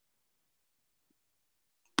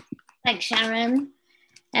Thanks, Sharon.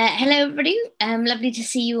 Hello, everybody. Lovely to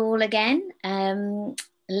see you all again.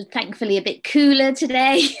 Thankfully, a bit cooler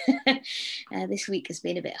today. This week has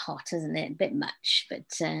been a bit hot, hasn't it? A bit much, but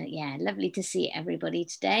yeah, lovely to see everybody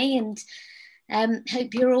today, and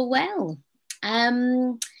hope you're all well.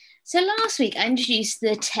 So last week I introduced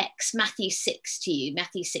the text Matthew 6 to you,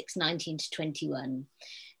 Matthew 6:19 to 21.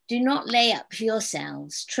 Do not lay up for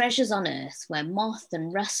yourselves treasures on earth where moth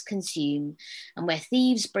and rust consume and where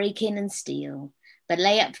thieves break in and steal, but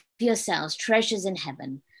lay up for yourselves treasures in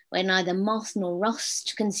heaven where neither moth nor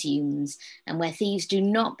rust consumes and where thieves do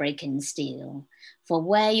not break in and steal. For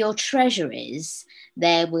where your treasure is,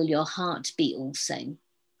 there will your heart be also.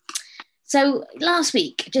 So last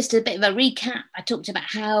week, just a bit of a recap, I talked about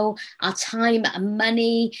how our time and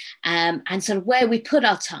money and sort of where we put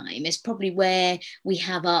our time is probably where we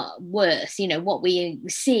have our worth. You know, what we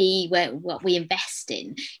see, what we invest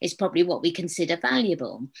in is probably what we consider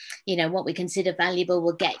valuable. You know, what we consider valuable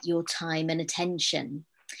will get your time and attention.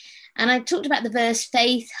 And I talked about the verse,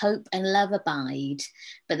 faith, hope, and love abide,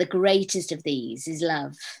 but the greatest of these is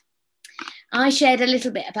love. I shared a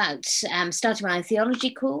little bit about starting my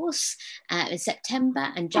theology course in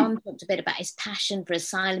September, and John talked a bit about his passion for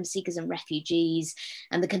asylum seekers and refugees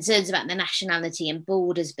and the concerns about the Nationality and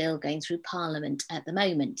Borders Bill going through Parliament at the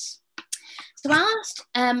moment. So I asked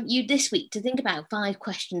you this week to think about 5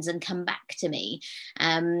 questions and come back to me.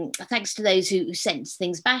 Thanks to those who sent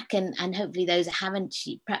things back, and hopefully those that haven't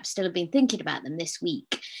perhaps still have been thinking about them this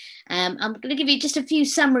week. I'm going to give you just a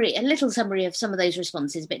little summary of some of those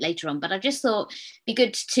responses a bit later on, but I just thought it'd be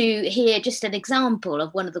good to hear just an example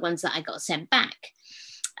of one of the ones that I got sent back.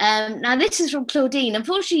 Now, this is from Claudine.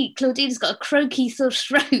 Unfortunately, Claudine's got a croaky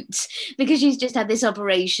throat because she's just had this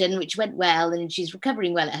operation, which went well, and she's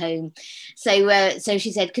recovering well at home. So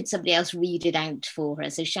she said, could somebody else read it out for her?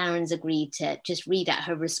 So Sharon's agreed to just read out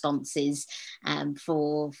her responses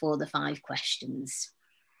for the 5 questions.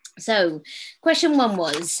 So question 1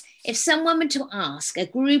 was, if someone were to ask a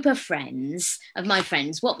group of my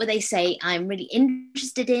friends, what would they say I'm really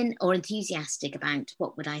interested in or enthusiastic about?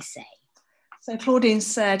 What would I say? So Claudine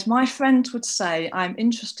said, my friend would say I'm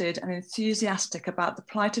interested and enthusiastic about the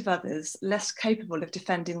plight of others less capable of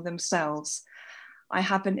defending themselves. I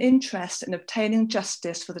have an interest in obtaining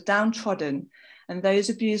justice for the downtrodden and those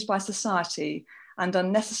abused by society and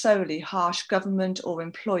unnecessarily harsh government or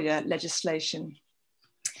employer legislation.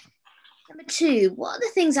 Number 2, what are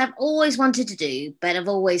the things I've always wanted to do, but have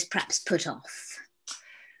always perhaps put off?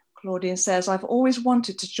 Claudine says, I've always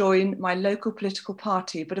wanted to join my local political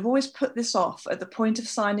party, but have always put this off at the point of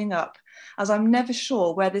signing up, as I'm never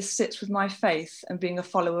sure where this sits with my faith and being a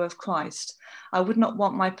follower of Christ. I would not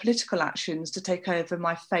want my political actions to take over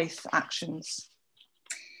my faith actions.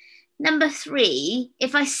 Number 3,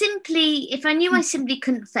 if I knew I simply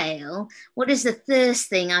couldn't fail, what is the first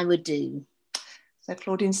thing I would do? So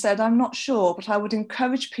Claudine said, I'm not sure, but I would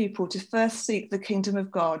encourage people to first seek the kingdom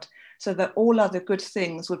of God so that all other good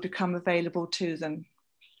things would become available to them.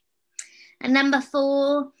 And number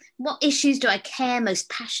 4, what issues do I care most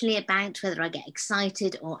passionately about, whether I get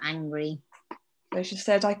excited or angry? So she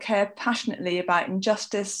said, I care passionately about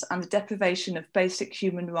injustice and the deprivation of basic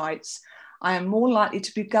human rights. I am more likely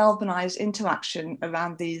to be galvanised into action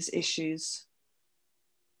around these issues.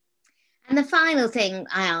 And the final thing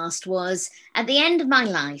I asked was, at the end of my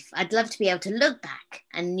life, I'd love to be able to look back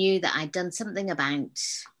and knew that I'd done something about.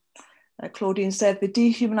 Claudine said, the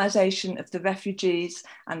dehumanisation of the refugees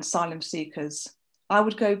and asylum seekers. I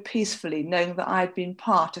would go peacefully knowing that I had been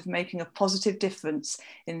part of making a positive difference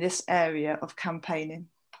in this area of campaigning.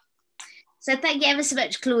 So thank you ever so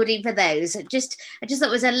much, Claudine, for those. I just thought it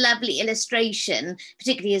was a lovely illustration,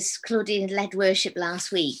 particularly as Claudine had led worship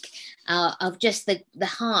last week, of just the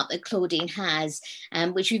heart that Claudine has,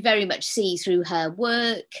 which we very much see through her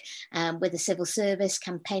work with the civil service,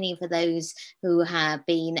 campaigning for those who have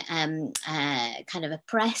been kind of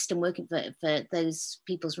oppressed and working for those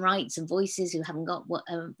people's rights and voices who haven't got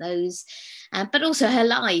those, but also her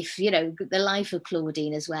life, you know, the life of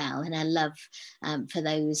Claudine as well, and her love for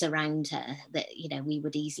those around her that, you know, we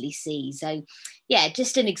would easily see. So yeah,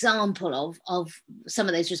 just an example of some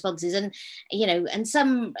of those responses, and you know, and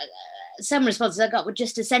some responses I got were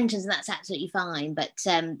just a sentence, and that's absolutely fine, but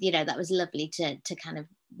you know, that was lovely to kind of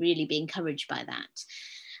really be encouraged by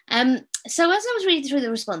that. So as I was reading through the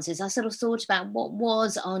responses, I sort of thought about what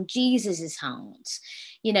was on Jesus's heart.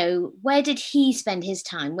 You know, where did he spend his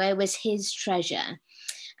time? Where was his treasure?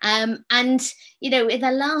 And, you know, in the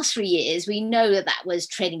last 3 years, we know that was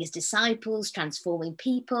training his disciples, transforming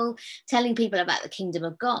people, telling people about the kingdom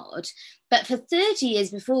of God. But for 30 years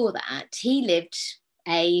before that, he lived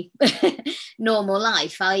a normal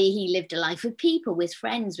life, i.e. he lived a life with people, with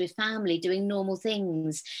friends, with family, doing normal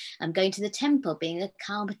things, going to the temple, being a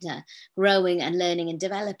carpenter, growing and learning and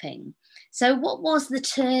developing. So what was the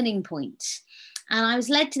turning point? And I was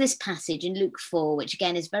led to this passage in Luke 4, which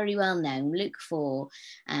again is very well known, Luke 4,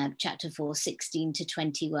 chapter 4, 16 to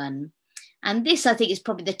 21. And this, I think, is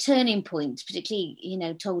probably the turning point,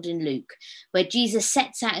 particularly, told in Luke, where Jesus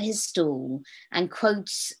sets out his stall and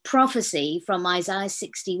quotes prophecy from Isaiah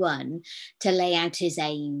 61 to lay out his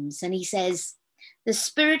aims. And he says, "The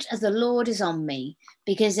Spirit of the Lord is on me,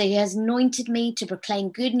 because he has anointed me to proclaim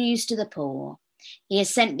good news to the poor. He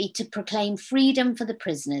has sent me to proclaim freedom for the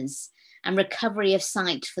prisoners and recovery of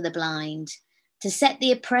sight for the blind, to set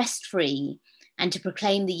the oppressed free and to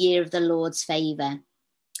proclaim the year of the Lord's favour."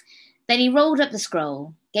 Then he rolled up the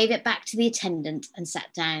scroll, gave it back to the attendant and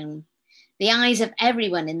sat down. The eyes of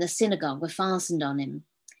everyone in the synagogue were fastened on him.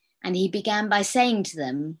 And he began by saying to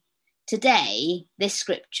them, "Today, this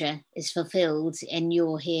scripture is fulfilled in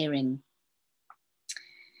your hearing."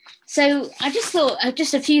 So I just thought,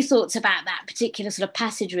 just a few thoughts about that particular sort of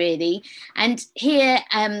passage, really. And here,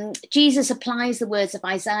 Jesus applies the words of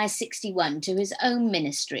Isaiah 61 to his own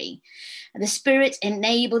ministry. The Spirit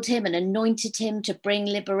enabled him and anointed him to bring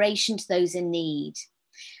liberation to those in need.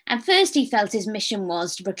 And first, he felt his mission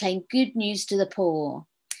was to proclaim good news to the poor.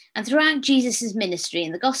 And throughout Jesus's ministry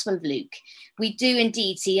in the Gospel of Luke, we do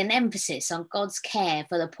indeed see an emphasis on God's care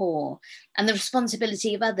for the poor and the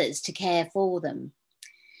responsibility of others to care for them.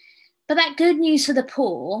 But that good news for the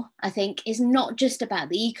poor, I think, is not just about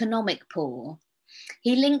the economic poor.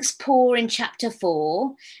 He links poor in chapter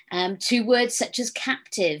 4 to words such as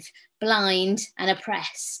captive, blind, and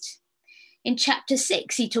oppressed. In chapter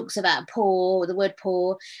 6, he talks about poor, the word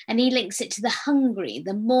poor, and he links it to the hungry,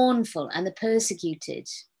 the mournful, and the persecuted.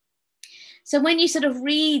 So when you sort of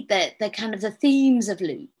read the kind of the themes of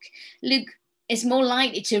Luke is more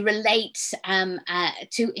likely to relate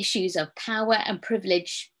to issues of power and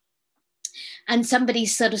privilege and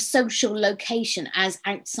somebody's sort of social location as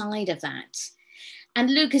outside of that. And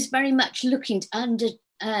Luke is very much looking to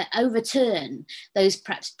overturn those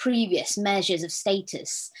perhaps previous measures of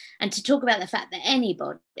status and to talk about the fact that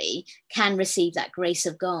anybody can receive that grace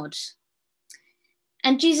of God.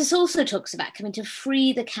 And Jesus also talks about coming to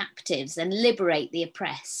free the captives and liberate the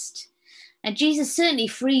oppressed. And Jesus certainly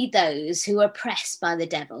freed those who were oppressed by the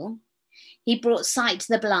devil. He brought sight to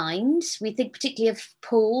the blind. We think particularly of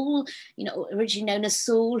Paul, originally known as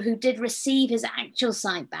Saul, who did receive his actual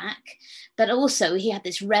sight back, but also he had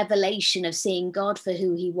this revelation of seeing God for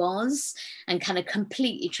who he was and kind of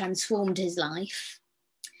completely transformed his life.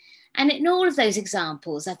 And in all of those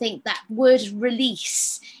examples, I think that word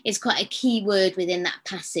release is quite a key word within that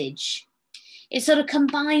passage. It sort of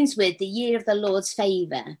combines with the year of the Lord's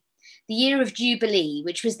favour, the year of Jubilee,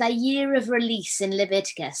 which was their year of release in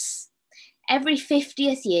Leviticus. Every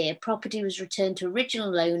 50th year, property was returned to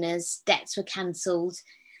original owners, debts were cancelled,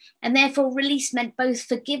 and therefore release meant both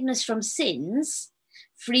forgiveness from sins,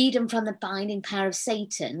 freedom from the binding power of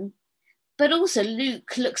Satan, but also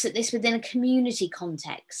Luke looks at this within a community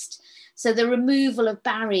context. So the removal of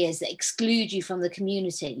barriers that exclude you from the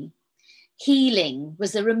community. Healing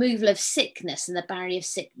was the removal of sickness and the barrier of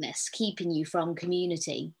sickness, keeping you from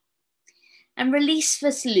community. And release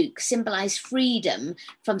for Luke symbolised freedom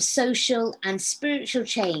from social and spiritual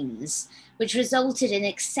chains, which resulted in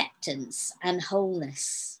acceptance and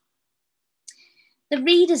wholeness. The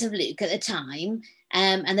readers of Luke at the time,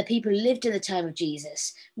 and the people who lived in the time of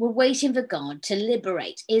Jesus, were waiting for God to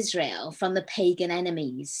liberate Israel from the pagan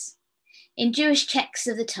enemies. In Jewish texts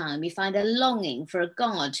of the time, you find a longing for a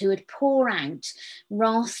God who would pour out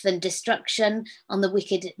wrath and destruction on the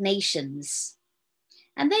wicked nations.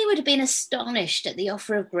 And they would have been astonished at the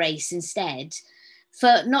offer of grace instead,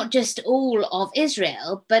 for not just all of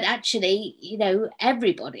Israel, but actually,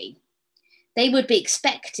 everybody. They would be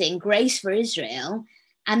expecting grace for Israel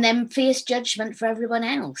and then fierce judgment for everyone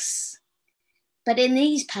else. But in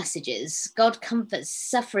these passages, God comforts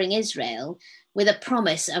suffering Israel with a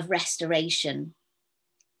promise of restoration.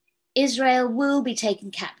 Israel will be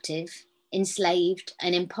taken captive, enslaved,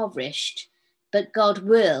 and impoverished, but God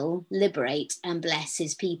will liberate and bless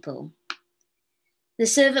his people. The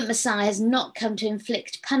servant Messiah has not come to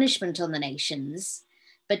inflict punishment on the nations,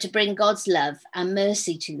 but to bring God's love and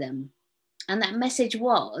mercy to them. And that message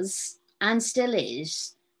was, and still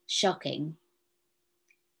is, shocking.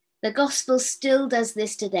 The gospel still does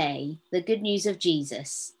this today, the good news of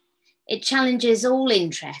Jesus. It challenges all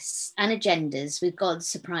interests and agendas with God's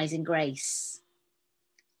surprising grace.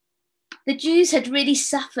 The Jews had really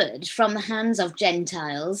suffered from the hands of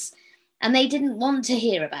Gentiles, and they didn't want to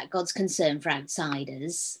hear about God's concern for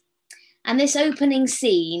outsiders. And this opening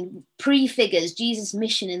scene prefigures Jesus'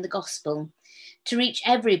 mission in the gospel to reach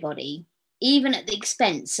everybody, even at the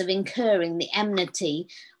expense of incurring the enmity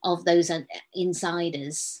of those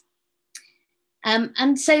insiders.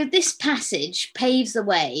 And so this passage paves the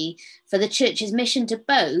way for the church's mission to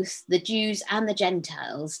both the Jews and the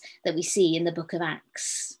Gentiles that we see in the book of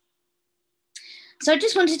Acts. So I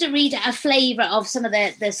just wanted to read a flavour of some of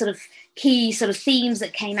the sort of key sort of themes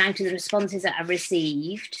that came out of the responses that I've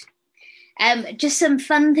received. Just some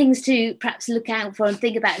fun things to perhaps look out for and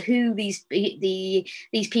think about who these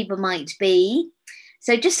people might be.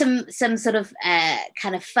 So just some sort of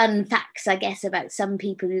kind of fun facts, I guess, about some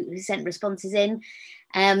people who sent responses in.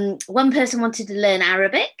 One person wanted to learn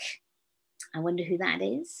Arabic. I wonder who that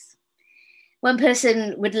is. One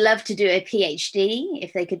person would love to do a PhD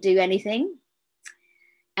if they could do anything.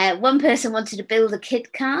 One person wanted to build a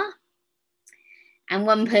kid car. And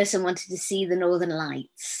one person wanted to see the Northern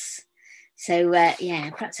Lights. So,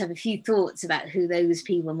 perhaps have a few thoughts about who those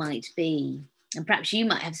people might be. And perhaps you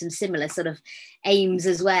might have some similar sort of aims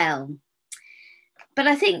as well. But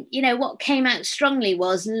I think, what came out strongly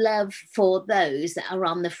was love for those that are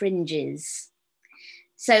on the fringes.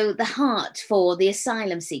 So the heart for the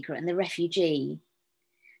asylum seeker and the refugee,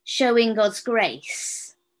 showing God's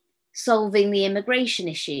grace, solving the immigration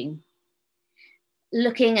issue,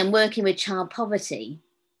 looking and working with child poverty,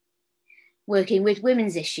 working with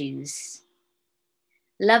women's issues,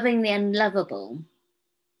 loving the unlovable,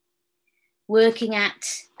 working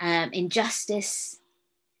at injustice,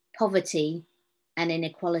 poverty, and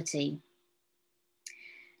inequality.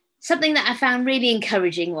 Something that I found really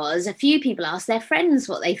encouraging was a few people asked their friends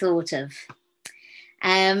what they thought of.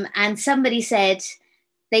 And somebody said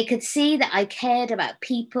they could see that I cared about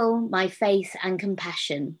people, my faith, and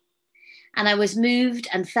compassion. And I was moved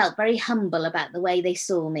and felt very humble about the way they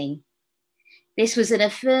saw me. This was an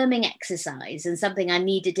affirming exercise and something I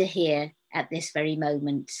needed to hear at this very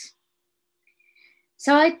moment.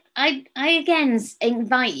 So I again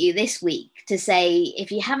invite you this week to say,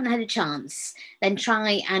 if you haven't had a chance, then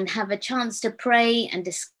try and have a chance to pray and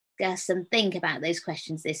discuss and think about those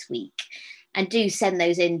questions this week. And do send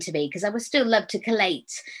those in to me, because I would still love to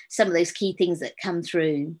collate some of those key things that come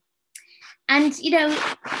through. And,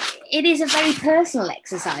 it is a very personal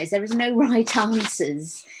exercise. There is no right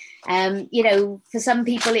answers. For some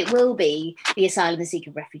people, it will be the asylum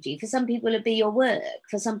seeker refugee. For some people, it'll be your work.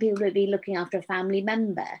 For some people, it'll be looking after a family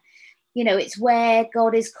member. It's where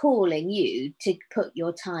God is calling you to put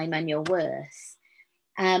your time and your worth.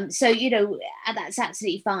 That's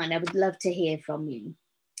absolutely fine. I would love to hear from you.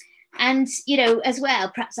 And, as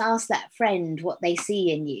well, perhaps ask that friend what they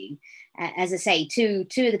see in you. As I say, two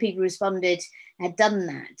of the people who responded had done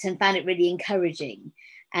that and found it really encouraging.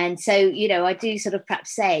 And so, I do sort of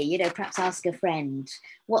perhaps say, perhaps ask a friend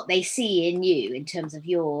what they see in you in terms of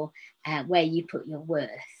your, where you put your worth.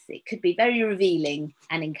 It could be very revealing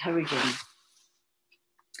and encouraging.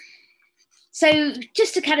 So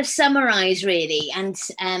just to kind of summarize really, and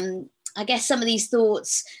I guess some of these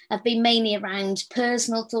thoughts have been mainly around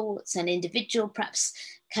personal thoughts and individual, perhaps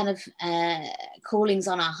kind of callings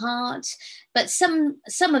on our heart. But some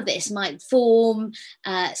of this might form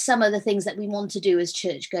some of the things that we want to do as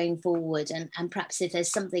church going forward. And perhaps if there's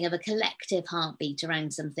something of a collective heartbeat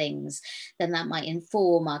around some things, then that might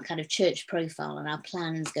inform our kind of church profile and our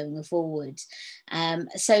plans going forward.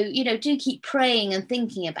 So, do keep praying and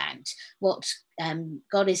thinking about what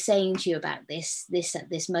God is saying to you about this at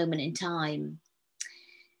this moment in time.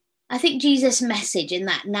 I think Jesus' message in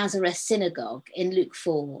that Nazareth synagogue in Luke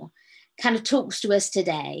 4 kind of talks to us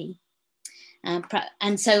today.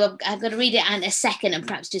 And so I'm going to read it out in a second and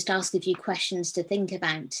perhaps just ask a few questions to think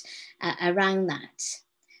about around that.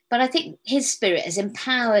 But I think his spirit has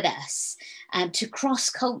empowered us to cross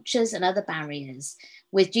cultures and other barriers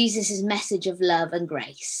with Jesus' message of love and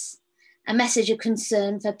grace, a message of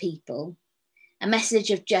concern for people, a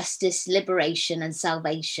message of justice, liberation, and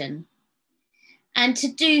salvation. And to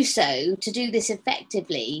do this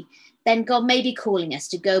effectively, then God may be calling us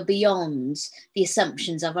to go beyond the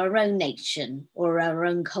assumptions of our own nation or our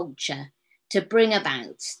own culture to bring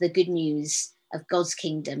about the good news of God's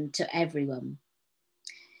kingdom to everyone.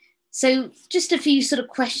 So just a few sort of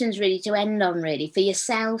questions really to end on really for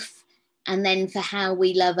yourself and then for how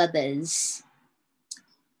we love others.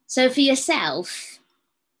 So for yourself,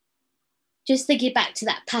 just thinking back to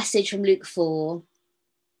that passage from Luke 4,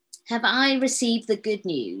 have I received the good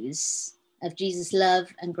news of Jesus'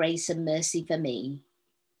 love and grace and mercy for me?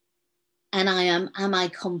 And am I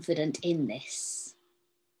confident in this?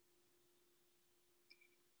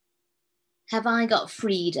 Have I got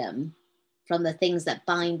freedom from the things that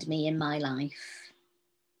bind me in my life?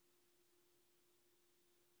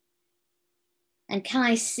 And can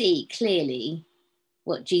I see clearly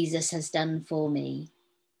what Jesus has done for me?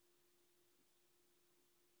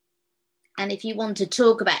 And if you want to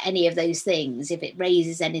talk about any of those things, if it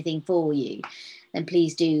raises anything for you, then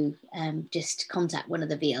please do just contact one of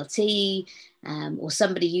the VLT or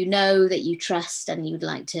somebody you know that you trust and you'd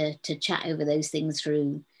like to chat over those things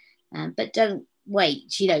through. But don't wait,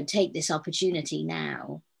 take this opportunity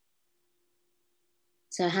now.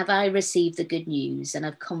 So have I received the good news and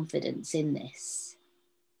have confidence in this?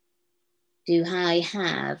 Do I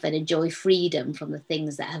have and enjoy freedom from the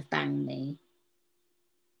things that have bound me?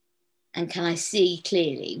 And can I see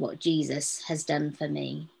clearly what Jesus has done for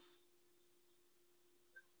me?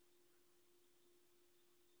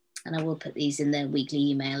 And I will put these in the weekly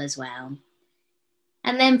email as well.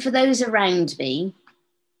 And then for those around me,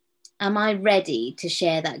 am I ready to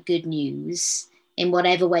share that good news in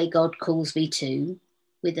whatever way God calls me to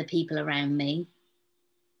with the people around me?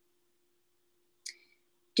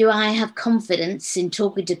 Do I have confidence in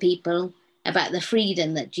talking to people about the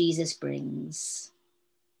freedom that Jesus brings?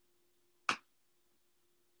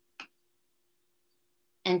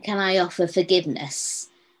 And can I offer forgiveness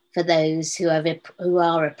for those who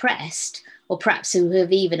are oppressed, or perhaps who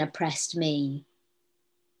have even oppressed me?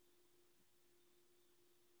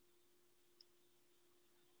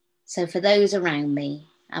 So for those around me,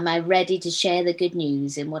 am I ready to share the good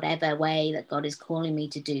news in whatever way that God is calling me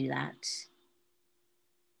to do that?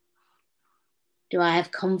 Do I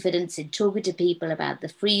have confidence in talking to people about the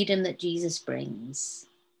freedom that Jesus brings?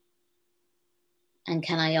 And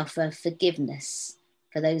can I offer forgiveness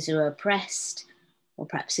for those who are oppressed, or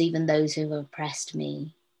perhaps even those who have oppressed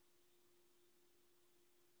me?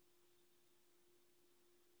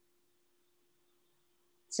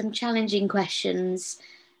 Some challenging questions,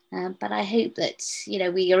 but I hope that,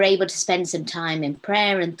 we are able to spend some time in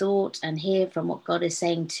prayer and thought and hear from what God is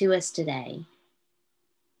saying to us today.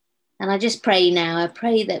 And I just pray now, I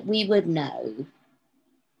pray that we would know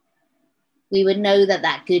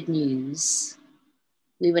that good news,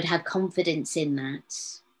 we would have confidence in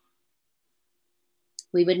that.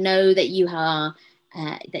 We would know that you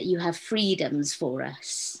have freedoms for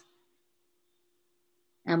us.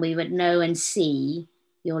 And we would know and see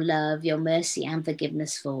your love, your mercy and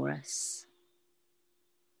forgiveness for us.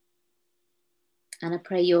 And I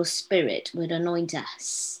pray your Spirit would anoint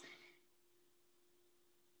us.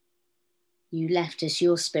 You left us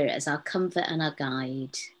your Spirit as our comfort and our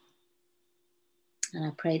guide. And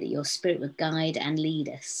I pray that your Spirit would guide and lead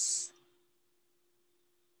us.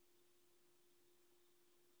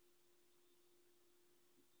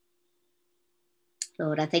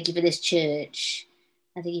 Lord, I thank you for this church.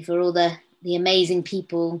 I thank you for all the amazing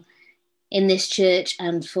people in this church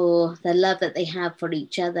and for the love that they have for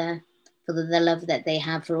each other, for the love that they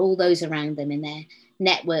have for all those around them in their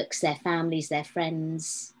networks, their families, their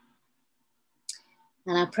friends.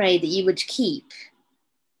 And I pray that you would keep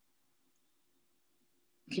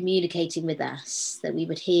communicating with us, that we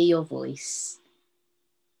would hear your voice,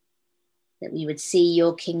 that we would see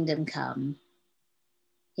your kingdom come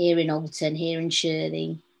here in Alton, here in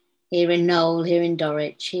Shirley, here in Knowle, here in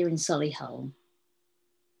Dorwich, here in Solihull.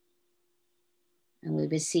 And we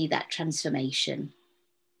would see that transformation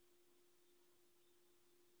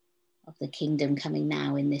of the kingdom coming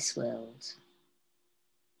now in this world.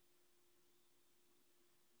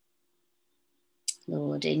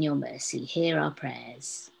 Lord, in your mercy, hear our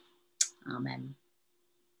prayers. Amen.